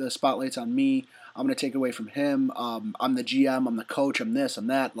me, the spotlight's on me, I'm going to take away from him. I'm the GM, I'm the coach, I'm this, I'm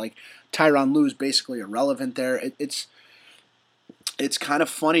that. Like, Tyronn Lue is basically irrelevant there. It's kind of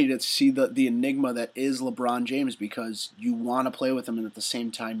funny to see the enigma that is LeBron James, because you want to play with him and at the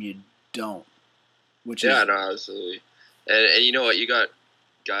same time you don't. No, absolutely. And you know what? You got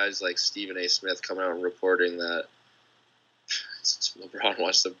guys like Stephen A. Smith coming out and reporting that LeBron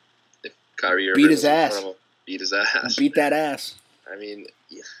wants to, if Kyrie Irving beat his ass. Beat his ass. Beat that ass. I mean,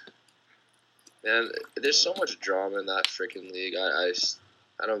 yeah. Man, there's so much drama in that freaking league. I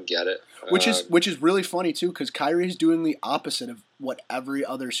don't get it. Which is really funny too, because Kyrie's doing the opposite of what every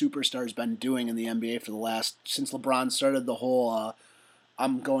other superstar's been doing in the NBA for the last, since LeBron started the whole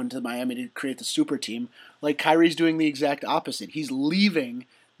I'm going to Miami to create the super team. Like, Kyrie's doing the exact opposite. He's leaving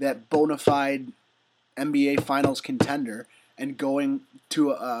that bona fide NBA Finals contender and going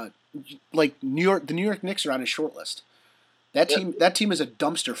to like the New York Knicks are on his short list. That team is a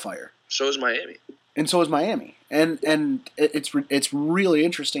dumpster fire. So is Miami. And so is Miami, and it's really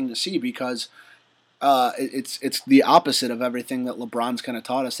interesting to see, because it's the opposite of everything that LeBron's kind of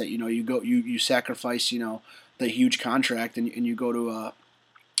taught us. That you sacrifice the huge contract and you go to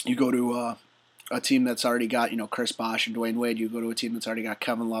a team that's already got Chris Bosh and Dwayne Wade. You go to a team that's already got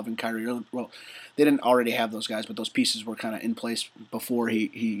Kevin Love and Kyrie Irving. Well, they didn't already have those guys, but those pieces were kind of in place before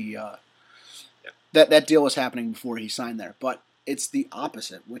that deal was happening before he signed there. But it's the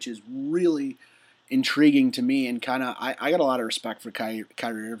opposite, which is really intriguing to me, and kind of I got a lot of respect for Kyrie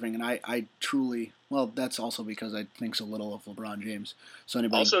Irving, and I truly, well, that's also because I think so little of LeBron James. So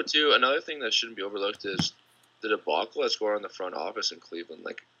also too, another thing that shouldn't be overlooked is the debacle that's going on in the front office in Cleveland.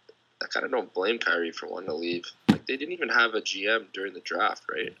 Like, I kind of don't blame Kyrie for wanting to leave. Like, they didn't even have a GM during the draft,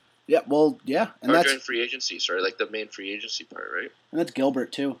 right? Yeah, well, yeah, and that's during free agency. Sorry, like the main free agency part, right? And that's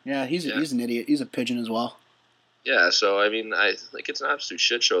Gilbert too. Yeah, he's an idiot. He's a pigeon as well. Yeah, so I mean, I think it's an absolute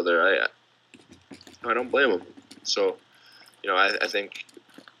shit show there. I don't blame him. So, I think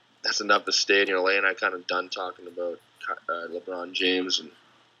that's enough to state. Lay and I kind of done talking about LeBron James, and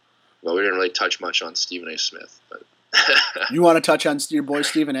well, we didn't really touch much on Stephen A. Smith. But you want to touch on your boy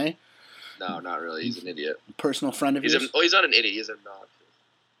Stephen A.? No, not really. He's an idiot. Personal friend of yours? He's not an idiot. He's obnoxious.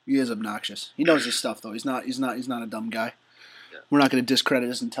 He is obnoxious. He knows his stuff though. He's not a dumb guy. Yeah. We're not going to discredit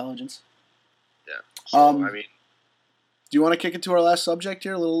his intelligence. Yeah. So I mean, do you want to kick it to our last subject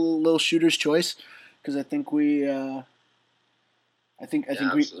here? A little shooter's choice, because I think we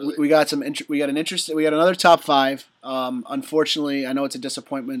we got another top five. Unfortunately, I know it's a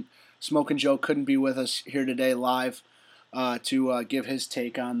disappointment. Smoke and Joe couldn't be with us here today live to give his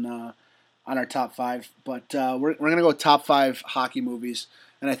take on our top five, but we're gonna go top five hockey movies,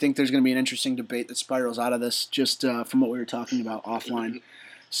 and I think there's gonna be an interesting debate that spirals out of this just from what we were talking about offline.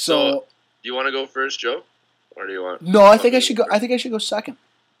 So do you want to go first, Joe, or do you want? No, I think I should go. I think I should go second.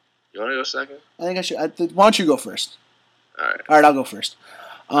 You want to go second? I think I should. Why don't you go first? All right. All right, I'll go first.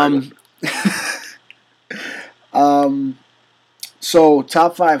 So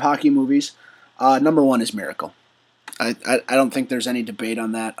top five hockey movies. Number one is Miracle. I don't think there's any debate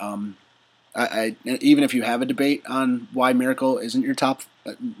on that. Even if you have a debate on why Miracle isn't your top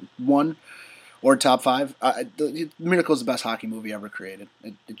one or top five, Miracle is the best hockey movie ever created.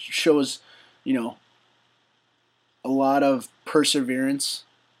 It shows, a lot of perseverance,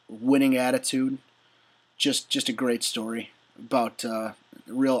 winning attitude, just a great story about a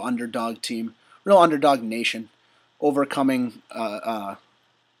real underdog team, real underdog nation, overcoming the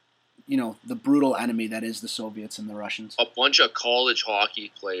brutal enemy that is the Soviets and the Russians. A bunch of college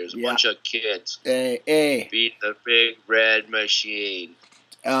hockey players, a bunch of kids. Beat the big red machine.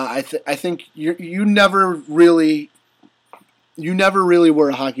 I think you never really were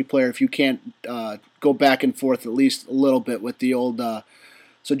a hockey player if you can't go back and forth at least a little bit with the old.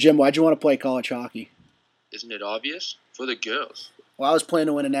 So Jim, why'd you want to play college hockey? Isn't it obvious? For the girls. Well, I was playing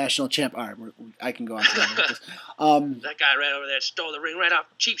to win a national champ. All right, I can go on. That guy right over there stole the ring right off.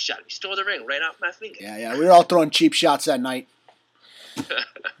 Cheap shot. He stole the ring right off my finger. Yeah. We were all throwing cheap shots that night. All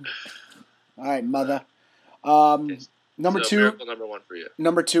right, mother. Number two. Miracle number one for you.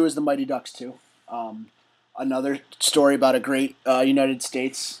 Number two is the Mighty Ducks 2. Another story about a great United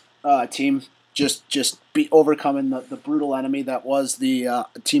States team just overcoming the brutal enemy that was the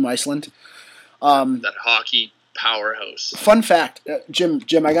Team Iceland. That hockey powerhouse. Fun fact, Jim,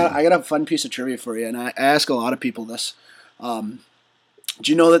 I got a fun piece of trivia for you, and I ask a lot of people this. Do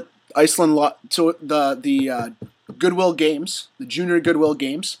you know that Iceland so the Goodwill Games, the Junior Goodwill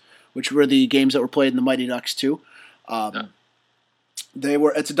Games, which were the games that were played in the Mighty Ducks 2,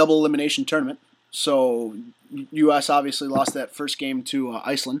 it's a double elimination tournament. So U.S. obviously lost that first game to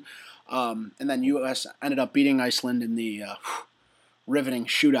Iceland, and then U.S. ended up beating Iceland in the riveting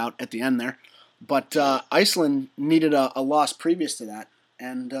shootout at the end there. But Iceland needed a loss previous to that.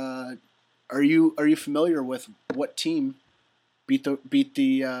 And are you familiar with what team beat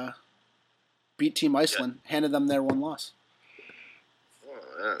Team Iceland, handed them their one loss?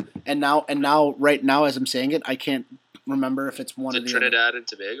 Oh, man. And now, right now, as I'm saying it, I can't remember if it's one of the Trinidad and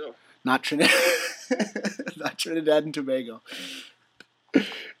Tobago. Not Trinidad, not Trinidad and Tobago.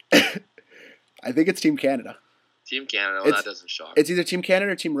 I think it's Team Canada. Team Canada. Well, that doesn't shock. It's either Team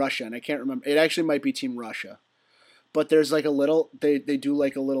Canada or Team Russia, and I can't remember. It actually might be Team Russia. But there's like a little, they do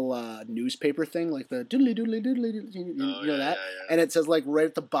like a little newspaper thing, like the doodly doodly doodly, you know that? Yeah. And it says like right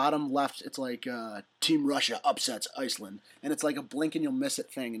at the bottom left, it's like Team Russia upsets Iceland, and it's like a blink and you'll miss it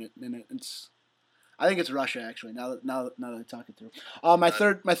thing, and it's, I think it's Russia actually. Now that I talk it through, my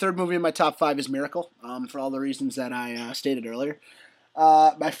third movie in my top 5 is Miracle, for all the reasons that I stated earlier.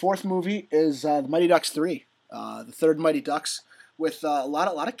 My fourth movie is The Mighty Ducks 3, the third Mighty Ducks, with a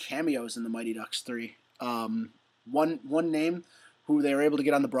lot of cameos in The Mighty Ducks 3. One name who they were able to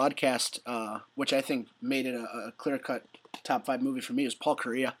get on the broadcast, which I think made it a clear-cut top 5 movie for me, is Paul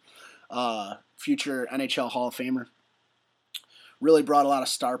Kariya, future NHL Hall of Famer. Really brought a lot of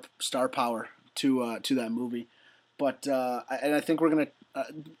star power to that movie, but and I think we're gonna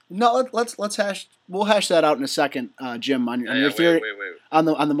we'll hash that out in a second, Jim, on your theory on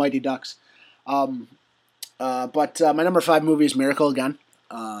the Mighty Ducks. But my number 5 movie is Miracle again.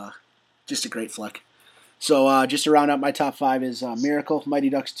 Just a great flick. So just to round out my top 5 is Miracle,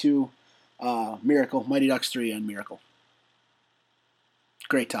 Mighty Ducks 2, Miracle, Mighty Ducks 3, and Miracle.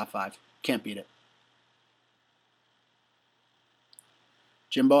 Great top 5. Can't beat it.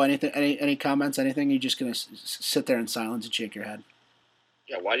 Jimbo, any comments? Anything? You're just gonna sit there in silence and shake your head?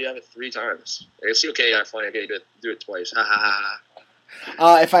 Yeah. Why do you have it 3 times? It's okay. I find I get do it twice. Ha ha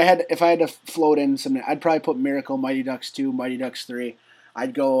ha. If I had to float in something, I'd probably put Miracle, Mighty Ducks 2, Mighty Ducks 3.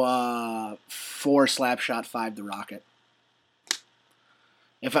 I'd go 4 Slapshot, 5 The Rocket.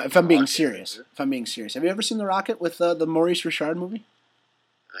 If I'm being serious. Have you ever seen The Rocket with the Maurice Richard movie?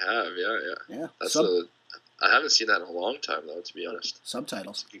 I have, yeah. I haven't seen that in a long time, though, to be honest.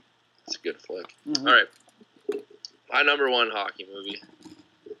 Subtitles. It's a good flick. Mm-hmm. All right. My number 1 hockey movie,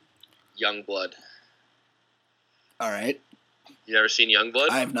 Youngblood. All right. You never seen Youngblood?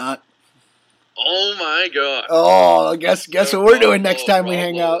 I have not. Oh, my God. Oh, guess what we're doing next time we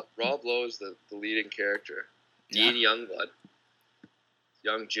hang out. Rob Lowe is the leading character. Dean Youngblood.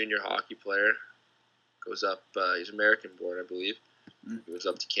 Young junior hockey player. Goes up, he's American-born, I believe. He goes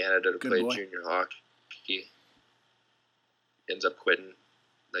up to Canada to play junior hockey. Ends up quitting.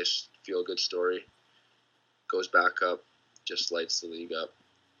 Nice feel-good story. Goes back up. Just lights the league up.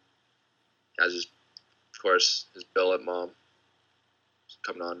 Has his billet mom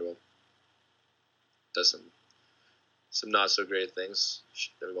coming on to him. Does some not so great things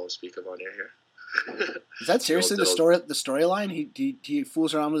that we won't speak of on air here. Is that seriously the storyline? He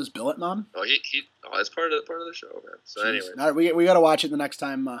fools around with his billet mom? Oh, that's part of the show, man. So anyway, all right, we got to watch it the next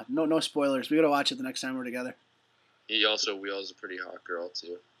time. No spoilers. We got to watch it the next time we're together. He also wheels a pretty hot girl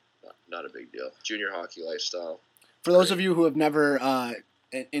too. Not a big deal. Junior hockey lifestyle. For those of you who have never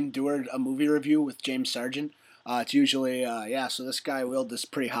endured a movie review with James Sargent, it's usually so this guy wheeled this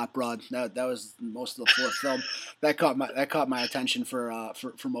pretty hot broad. That was most of the fourth film. That caught my attention for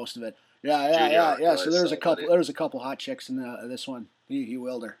most of it. Yeah. So there was a couple hot chicks in this one. He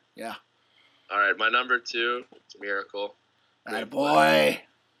wheeled her. Yeah. All right, my number 2 is Miracle. Attaboy.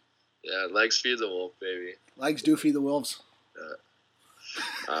 Yeah, legs feed the wolf, baby. Legs do feed the wolves.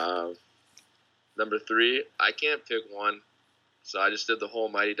 Number 3, I can't pick one, so I just did the whole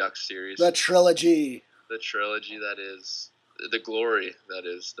Mighty Ducks series. The trilogy. The trilogy that is the glory that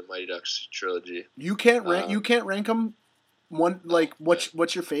is the Mighty Ducks trilogy. You can't rank them. One like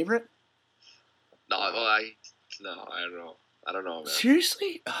what's your favorite? No, I don't know, man.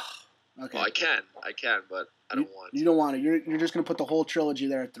 Seriously? Oh, okay. Well, I can, but I don't want to. You don't want to. You're just gonna put the whole trilogy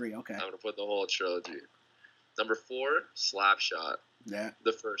there at 3. Okay. I'm gonna put the whole trilogy. Number 4, Slapshot. Yeah.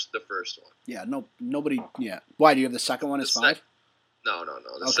 The first one. Yeah. Nobody. Yeah. Why do you have the second one as 5? No.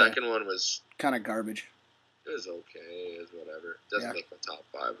 The second one was kind of garbage. It was okay. It was whatever. Doesn't make my top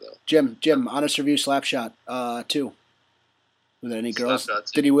 5 though. Jim, honest review, Slapshot 2. Were there any girls?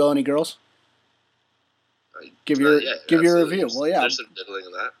 Did he wheel any girls? Give your review. Well, yeah. There's some diddling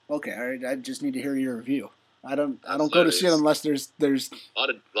in that. Okay, all right. I just need to hear your review. I don't go to see it unless there's a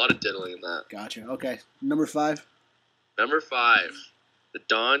lot of diddling in that. Gotcha. Okay, number 5. Number 5, the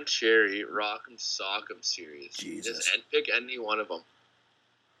Don Cherry Rock'em Sock'em series. Jesus. Just pick any one of them.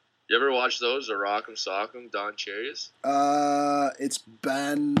 You ever watch those, the Rock'em Sock'em Don Cherries? It's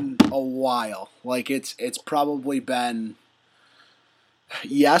been a while. Like it's probably been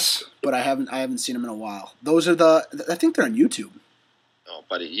Yes, but I haven't seen them in a while. Those are I think they're on YouTube. Oh,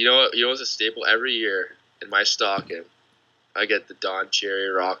 buddy, you know what's a staple every year in my stocking? I get the Don Cherry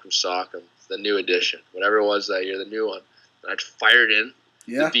Rock'em Sock'em, the new edition, whatever it was that year, the new one. And I'd fire it in,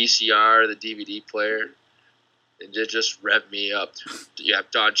 the VCR, the DVD player, and it just rev me up. You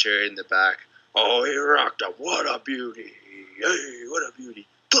have Don Cherry in the back. Oh, he rocked up. What a beauty. Hey, what a beauty.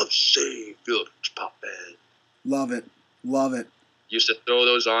 Club save, Phillips poppin'. Love it. Used to throw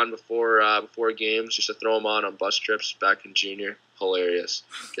those on before games. Used to throw them on bus trips back in junior. Hilarious.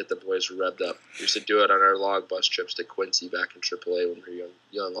 Get the boys revved up. Used to do it on our long bus trips to Quincy back in AAA when we were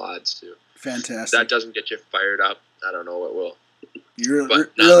young lads too. Fantastic. If that doesn't get you fired up, I don't know what will.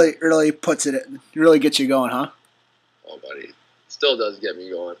 Really puts it. Really gets you going, huh? Oh, buddy, still does get me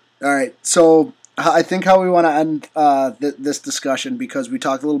going. All right, so I think how we want to end this discussion, because we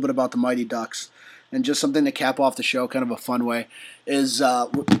talked a little bit about the Mighty Ducks, and just something to cap off the show, kind of a fun way, is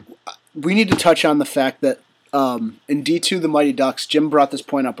we need to touch on the fact that in D2, the Mighty Ducks, Jim brought this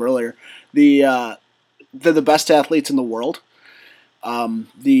point up earlier, they're the best athletes in the world.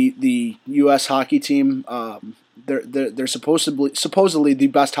 The U.S. hockey team, they're supposedly the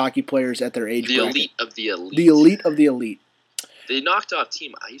best hockey players at their age bracket. The elite of the elite. The elite of the elite. They knocked off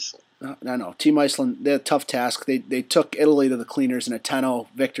Team Iceland. I know. Team Iceland, they had a tough task. They took Italy to the cleaners in a 10-0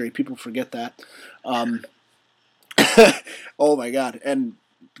 victory. People forget that. Oh, my God. And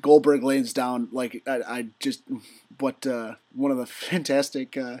Goldberg lays down, like, one of the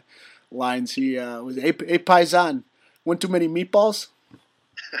fantastic lines, he was, hey, Paisan, want too many meatballs?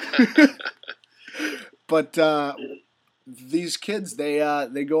 But these kids, they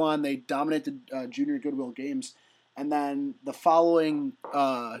go on, they dominate the Junior Goodwill Games, and then the following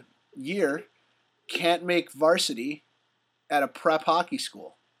year can't make varsity at a prep hockey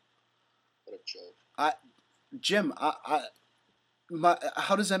school. What a joke. Jim, how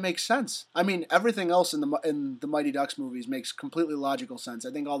does that make sense? I mean, everything else in the Mighty Ducks movies makes completely logical sense.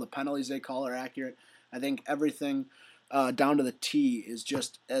 I think all the penalties they call are accurate. I think everything down to the T is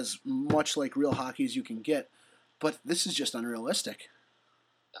just as much like real hockey as you can get. But this is just unrealistic.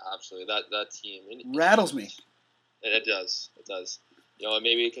 Absolutely. That team rattles me. It does. You know,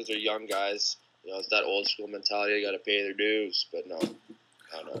 maybe because they're young guys. You know, it's that old school mentality. You got to pay their dues. But no, I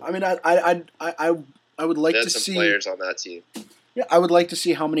don't know. I mean, I would like to see some players on that team. Yeah, I would like to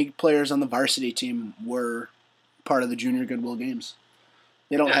see how many players on the varsity team were part of the Junior Goodwill Games.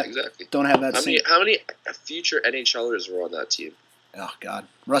 They don't have that. How many future NHLers were on that team? Oh God,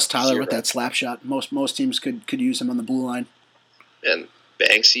 Russ Tyler with that slap shot. Most teams could use him on the blue line. And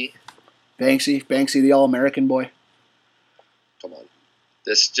Banksy, the All-American boy. Come on,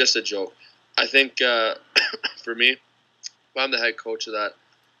 this is just a joke. I think for me, if I'm the head coach of that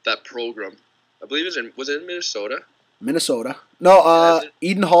program, I believe was it in Minnesota? Minnesota. No,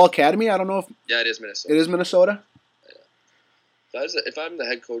 Eden Hall Academy. I don't know if. Yeah, it is Minnesota. It is Minnesota. Yeah. If I'm the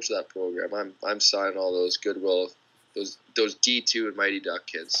head coach of that program, I'm signing all those Goodwill, those D2 and Mighty Duck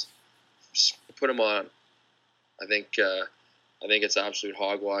kids. Just put them on. I think it's absolute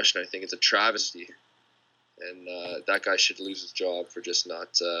hogwash, and I think it's a travesty. And that guy should lose his job for just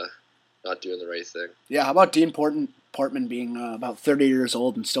not doing the right thing. Yeah. How about Dean Portman being about 30 years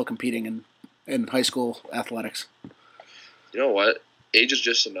old and still competing in high school athletics? You know what? Age is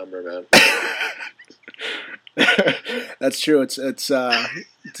just a number, man. That's true. It's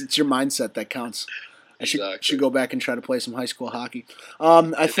your mindset that counts. I should go back and try to play some high school hockey.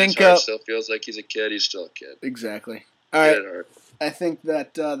 I think his heart still feels like he's a kid. He's still a kid. Exactly. All right. I think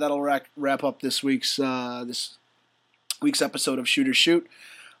that that'll wrap up this week's episode of Shoot or Shoot.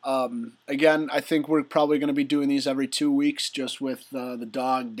 Again, I think we're probably going to be doing these every 2 weeks, just with the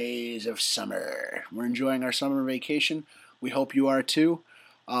dog days of summer. We're enjoying our summer vacation. We hope you are too.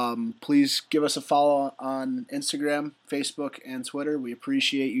 Please give us a follow on Instagram, Facebook, and Twitter. We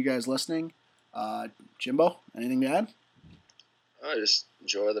appreciate you guys listening. Jimbo, anything to add? I just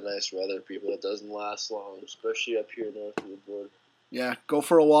enjoy the nice weather, people. It doesn't last long, especially up here north of the border. Yeah, go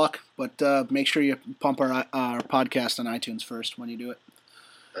for a walk, but make sure you pump our podcast on iTunes first when you do it.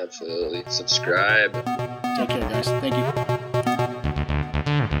 Absolutely. Subscribe. Take care, guys. Thank you.